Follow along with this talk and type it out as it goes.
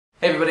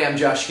Hey everybody, I'm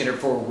Josh Skinner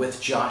for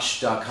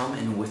WithJosh.com,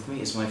 and with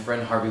me is my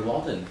friend Harvey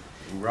Walden.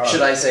 Right.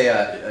 Should I say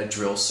a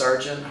drill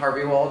sergeant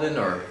Harvey Walden,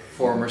 or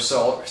former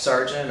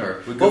sergeant,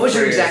 or what was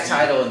your exact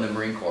title in the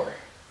Marine Corps?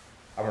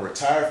 I'm a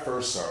retired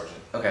first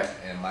sergeant. Okay.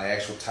 And my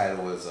actual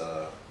title is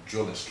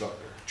drill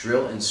instructor.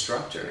 Drill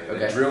instructor. Yeah,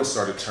 okay. The drill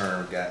sergeant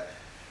term got.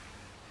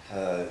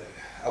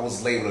 I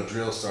was labeled a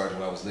drill sergeant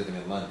when I was living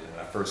in London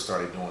when I first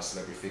started doing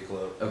Celebrity Fit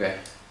Club. Okay.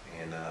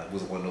 And it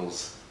was one of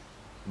those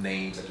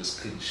names I just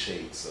couldn't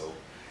shake. So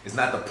it's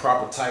not the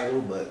proper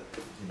title, but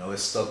you know it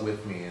stuck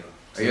with me. And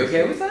are you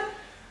okay with that?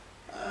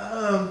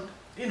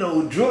 You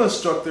know, drill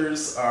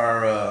instructors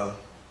are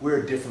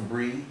we're a different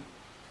breed.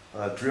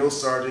 Drill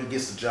sergeant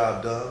gets the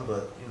job done,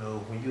 but you know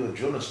when you're a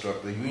drill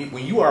instructor,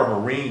 when you are a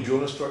Marine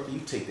drill instructor, you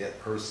take that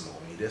personal.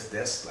 I mean,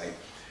 that's like,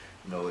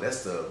 you know,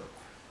 that's the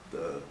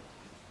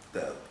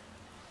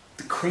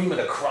cream of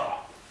the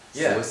crop.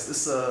 Yeah.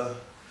 So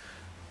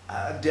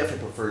I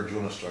definitely prefer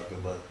drill instructor,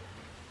 but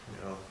you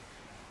know,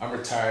 I'm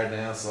retired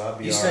now, so I'll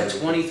be. You spent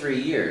 23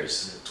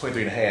 years.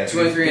 23 and a half.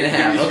 23 and a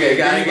half. Okay,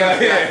 got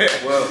it.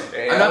 Whoa.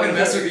 Hey, I'm not going to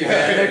mess with you,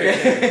 man.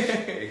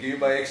 Okay. Give you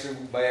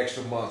my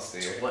extra months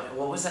there.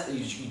 What was that?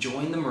 You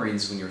joined the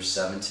Marines when you were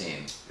 17.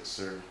 Yes,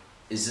 sir.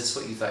 Is this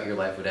what you thought your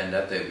life would end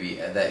up?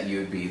 That you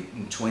would be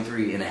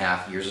 23 and a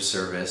half years of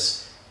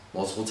service,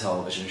 multiple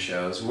television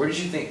shows. Where did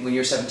you think, when you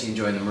were 17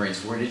 joining the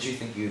Marines, where did you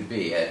think you'd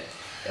be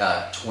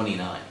at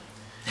 29?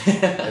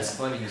 It's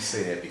funny you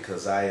say that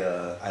because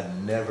I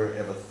never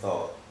ever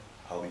thought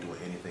I would be doing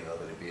anything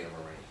other than being a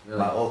Marine. Really?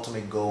 My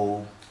ultimate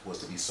goal was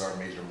to be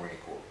Sergeant Major of the Marine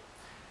Corps.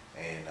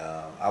 And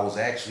I was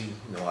actually,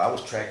 you know, I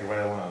was tracking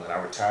right along, and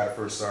I retired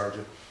first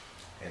sergeant.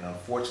 And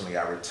unfortunately,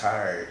 I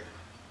retired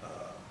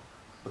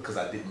because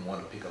I didn't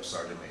want to pick up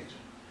Sergeant Major.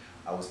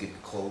 I was getting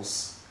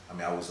close. I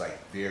mean, I was like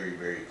very,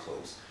 very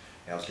close.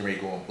 And I was getting ready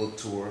to go on book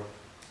tour.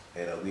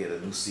 And we had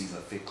a new season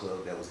of Fit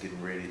Club that was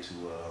getting ready to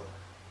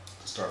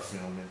start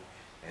filming.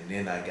 And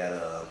then I got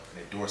an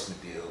endorsement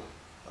deal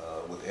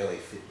with LA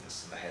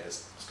Fitness, and I had to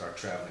start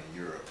traveling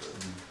in Europe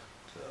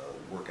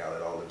to work out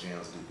at all the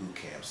gyms and do boot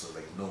camps. So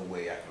there's no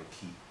way I can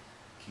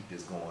keep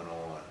this going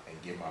on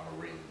and give my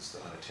Marines the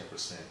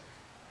 110%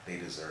 they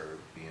deserve,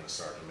 being a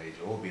sergeant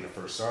major or being a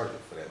first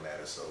sergeant for that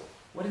matter. So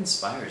What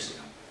inspires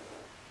you?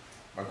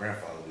 my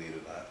grandfather, believe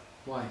it or not.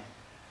 Why?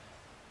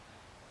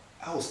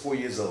 I was 4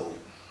 years old,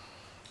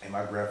 and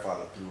my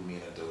grandfather threw me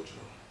in a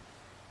dojo,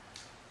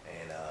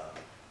 and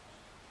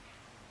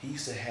he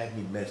used to have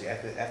me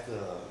meditate after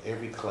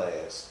every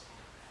class.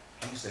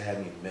 He used to have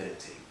me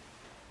meditate,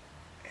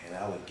 and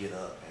I would get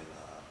up and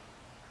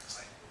it's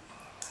like,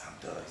 I'm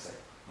done. He's like,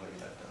 "Well,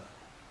 you're not done."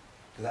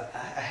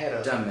 Because I had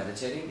a Done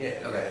meditating?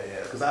 Yeah, Okay.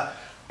 yeah. Because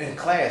in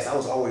class I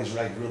was always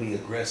like really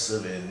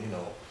aggressive, and you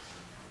know,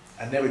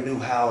 I never knew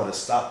how to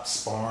stop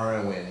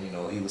sparring when you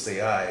know he would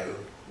say, "All right,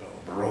 you know,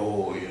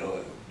 bro, you know,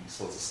 you're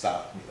supposed to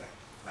stop." And you're like,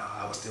 "No,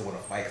 I would still want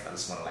to fight because I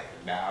just want to like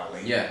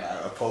annihilate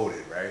my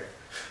opponent, right?"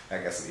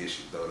 I got some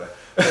issues though.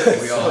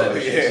 We all have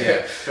issues.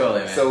 Yeah,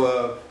 totally, man.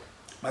 So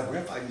my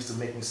grandfather used to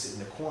make me sit in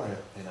the corner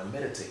and I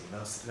meditate. You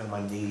know, sitting on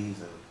my knees,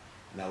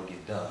 and I would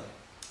get done.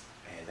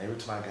 And every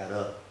time I got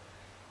up,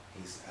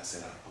 I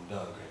said, "I'm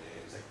done,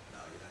 Granddad." He's like,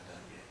 "No, you're not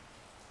done yet."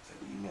 I said,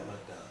 "What do you mean I'm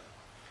not done?"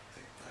 He's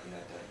like, "No, you're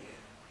not done yet."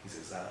 He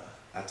says,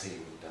 "I'll tell you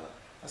when you're done."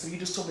 I said, "You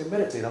just told me to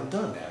meditate. I'm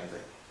done now." He's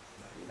like,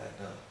 "No, you're not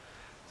done."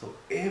 So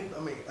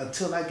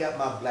until I got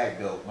my black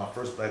belt, my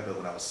first black belt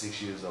when I was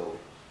 6 years old,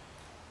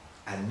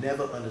 I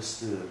never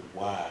understood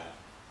why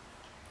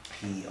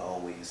he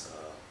always,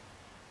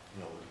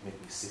 you know, make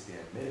me sit there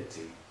and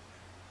meditate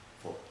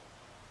for.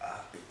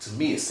 To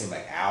me, it seemed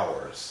like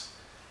hours,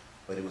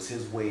 but it was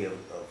his way of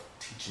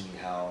teaching me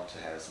how to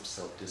have some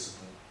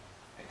self-discipline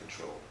and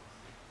control.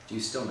 Do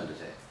you still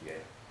meditate? Yeah,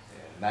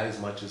 not as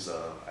much as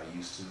I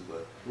used to,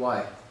 but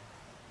Why?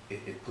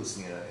 it puts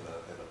me in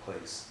a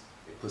place.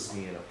 It puts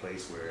me in a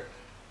place where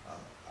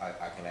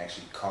I can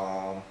actually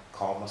calm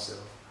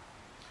myself.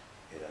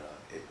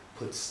 It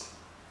puts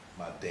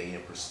my day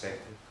in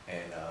perspective.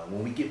 And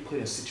when we get put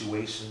in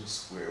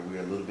situations where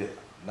we're a little bit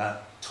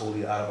not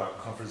totally out of our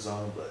comfort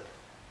zone, but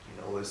you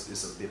know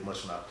it's a bit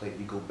much on our plate,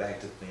 we go back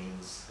to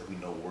things that we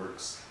know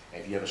works.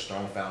 And if you have a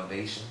strong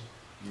foundation,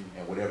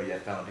 and whatever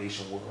that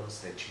foundation was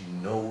that you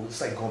know,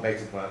 it's like going back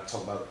to when I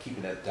talk about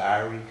keeping that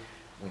diary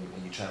when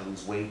you're trying to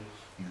lose weight.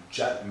 You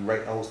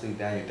write all those things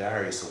down in your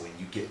diary, so when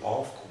you get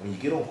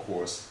on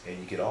course and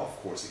you get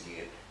off course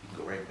again, you can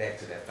go right back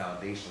to that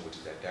foundation, which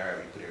is that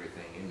diary. You put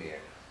everything in there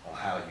on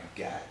how you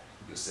got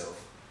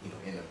yourself, you know,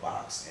 in the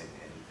box. And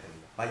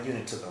my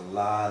unit took a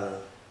lot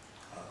of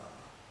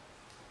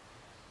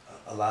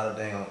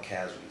dang on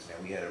casualties,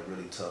 man. We had a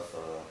really tough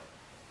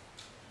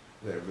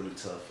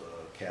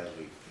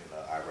casualty in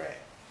Iraq.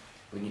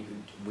 When you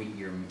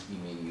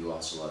mean you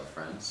lost a lot of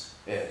friends?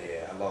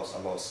 Yeah. I lost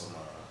some.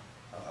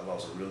 I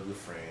lost a real good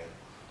friend,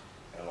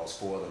 and I lost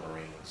 4 other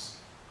Marines,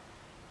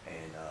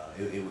 and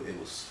it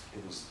was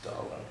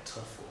doggone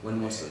tough for me.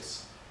 When was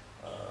this?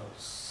 It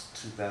was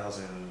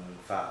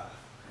 2005.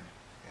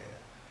 Okay.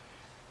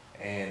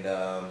 Yeah. And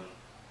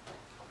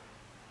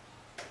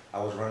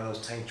I was running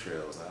those tank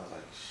trails, and I was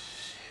like,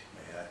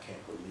 shit, man, I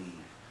can't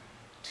believe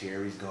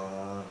Terry's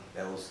gone.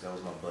 That was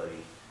my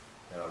buddy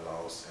that I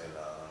lost, and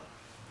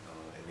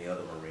the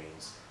other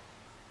Marines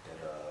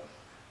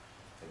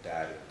that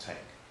died in the tank.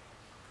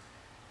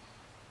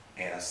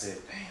 And I said,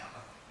 damn,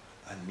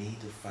 I need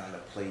to find a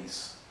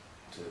place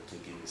to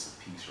give me some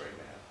peace right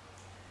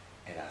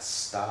now. And I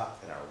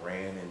stopped and I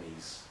ran in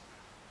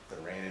the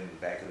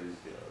back of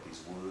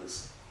these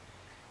woods.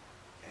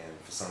 And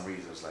for some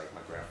reason, it was like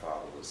my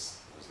grandfather was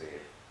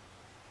there.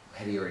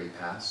 Had he already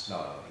passed?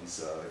 No, he's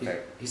in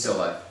fact he's still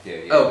alive.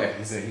 Yeah. Oh, okay.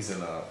 He's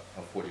in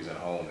unfortunately he's at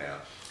home now.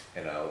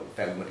 And in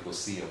fact, we went to go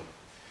see him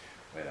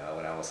when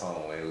I was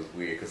home, and it was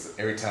weird because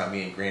every time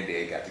me and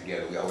Granddad got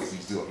together, we always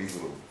used to do these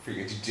little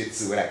freaking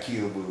jiu-jitsu and I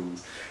kill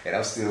moves, and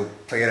I'm still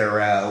playing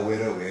around with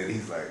him, and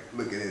he's like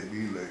looking at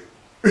me like,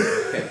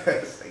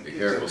 like be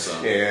careful,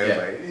 son. Yeah.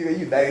 Like,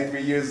 you're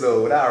 93 years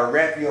old, and I'll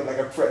wrap you up like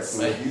a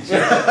pretzel. It's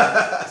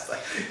like,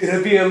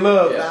 it'll be in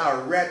love. Yeah.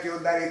 I'll wrap your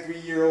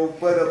 93-year-old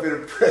butt up in a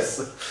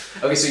pretzel.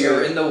 Okay, so you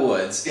were in the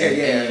woods, and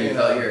you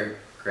felt your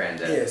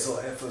granddad. Yeah, so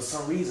and for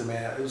some reason,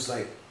 man, it was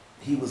like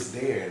he was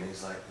there, and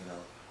he's like,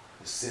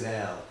 just sit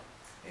down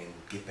and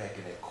get back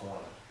in that corner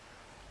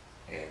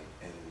and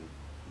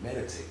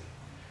meditate.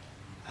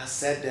 I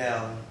sat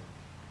down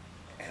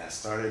and I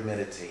started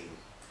meditating,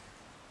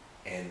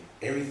 and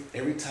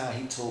every time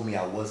he told me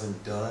I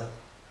wasn't done,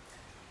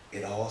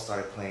 it all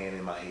started playing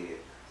in my head.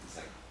 It's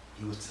like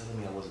he was telling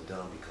me I wasn't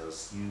done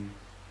because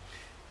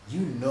you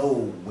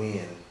know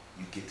when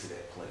you get to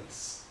that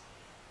place.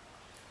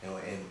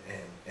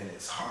 And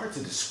it's hard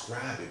to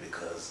describe it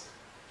because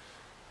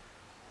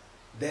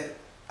that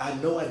I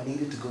know I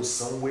needed to go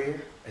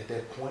somewhere at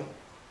that point.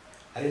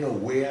 I didn't know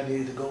where I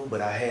needed to go,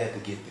 but I had to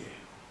get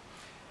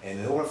there. And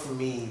in order for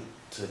me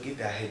to get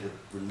there, I had to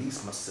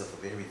release myself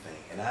of everything.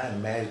 And I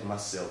imagined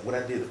myself, what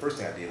I did, the first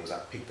thing I did was I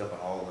picked up on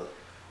all the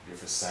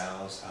different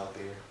sounds out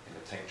there in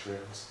the tank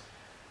trails.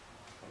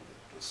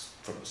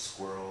 From the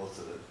squirrels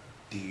to the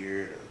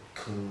deer, to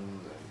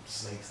coons and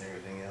snakes and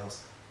everything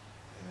else.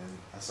 And then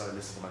I started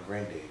listening to my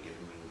granddad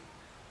giving me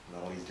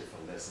all these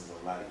different lessons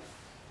of life.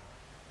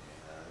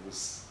 And it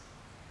was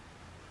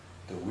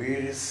the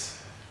weirdest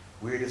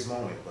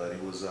moment, but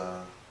it was,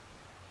 I'm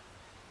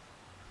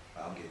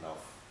getting all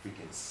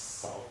freaking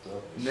soft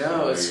up.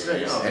 No, it's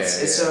great. No,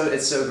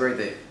 it's so great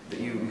that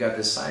you got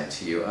this side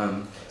to you.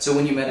 So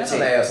when you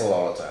meditate, I'm an asshole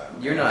all the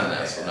time. You're not an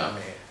asshole, no.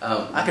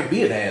 I can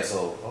be an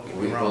asshole.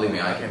 Believe me,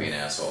 I can be an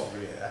asshole.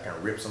 Yeah, I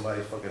can rip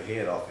somebody's fucking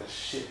head off and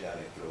shit down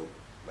their throat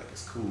like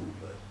it's cool,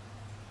 but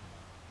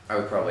I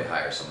would probably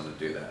hire someone to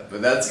do that.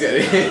 But that's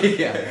good.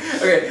 Yeah.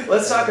 Okay,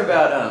 let's talk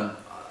about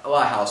a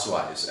lot of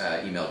housewives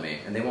emailed me,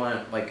 and they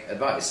want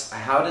advice.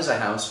 How does a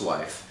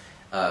housewife?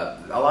 A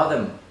lot of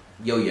them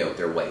yo-yo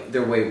their weight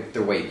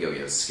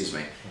yo-yos. Excuse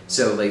me.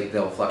 So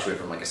they'll fluctuate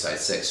from a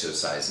size 6 to a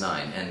size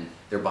 9, and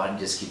their body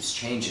just keeps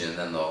changing, and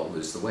then they'll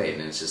lose the weight,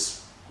 and it's just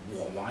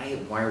why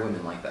are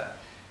women like that?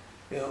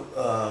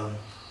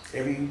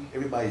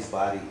 Everybody's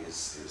body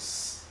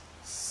is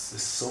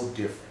so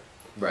different,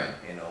 right?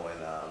 And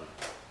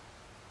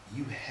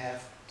you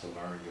have to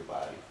learn your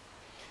body.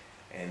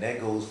 And that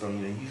goes from,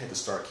 you have to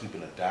start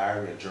keeping a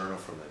diary, a journal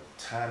from the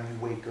time you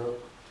wake up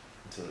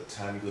until the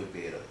time you go to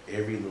bed of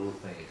every little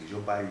thing, because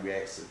your body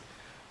reacts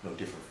to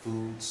different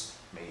foods.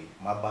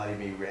 My body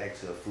may react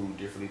to a food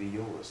differently than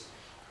yours.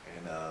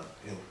 And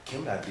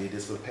Kim and I did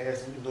this for the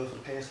past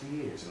 3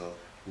 years,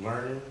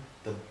 learning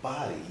the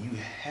body. You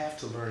have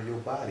to learn your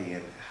body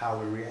and how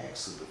it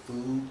reacts to the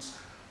foods,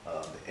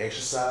 the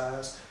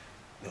exercise,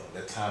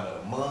 the time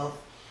of the month,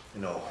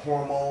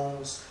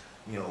 hormones,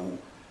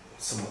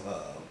 some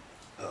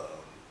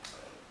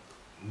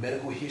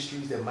medical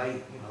histories that you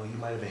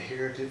might have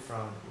inherited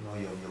from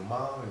your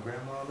mom and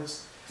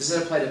grandmothers. Does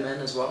that apply to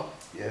men as well?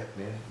 Yeah,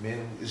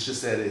 men. It's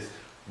just that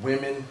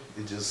women.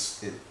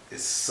 It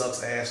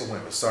sucks ass for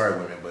women. Sorry,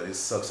 women, but it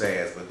sucks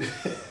ass. But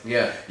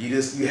yeah,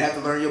 you have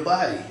to learn your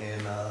body,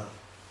 and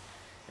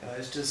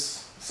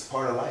it's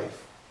part of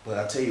life. But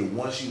I tell you,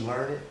 once you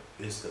learn it,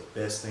 it's the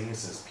best thing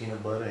since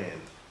peanut butter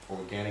and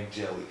organic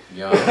jelly.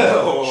 Yeah,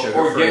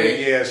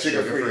 sugar-free.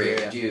 Sugar-free.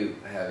 Yeah. Do you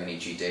have any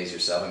cheat days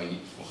yourself? I mean,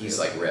 he's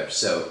ripped.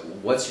 So,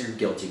 what's your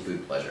guilty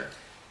food pleasure?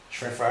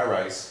 Shrimp fried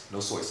rice, no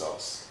soy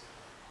sauce.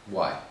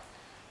 Why?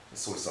 The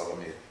soy sauce,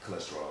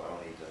 cholesterol. I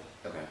don't eat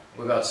that. Okay.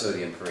 What about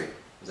sodium free?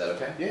 Is that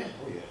okay? Yeah.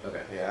 Oh yeah.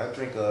 Okay. Yeah, I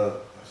drink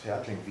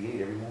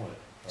V8 every morning.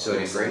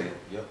 Sodium free?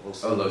 Yep. Low Oh,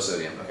 sodium. low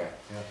sodium. Okay.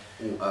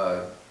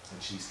 Yeah.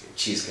 And cheesecake.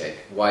 Cheesecake.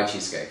 Why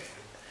cheesecake?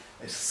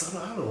 I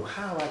don't know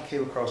how I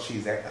came across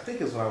cheesecake. I think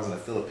it was when I was in the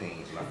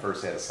Philippines when I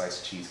first had a slice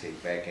of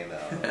cheesecake back in.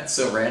 That's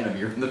so random.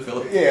 You're in the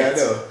Philippines. Yeah, I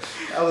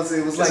know. Is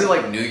it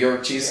like New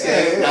York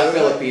cheesecake, not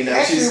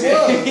Filipino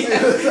cheesecake?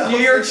 It was. New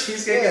York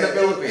cheesecake in the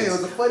Philippines. It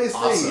was the funniest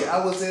Awesome. thing.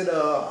 I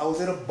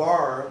was in a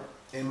bar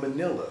in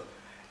Manila,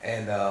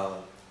 and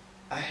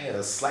I had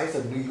a slice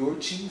of New York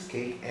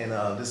cheesecake, and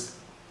this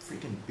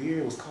freaking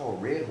beer was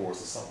called Red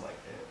Horse or something like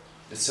that.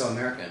 It's so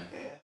American.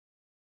 Yeah.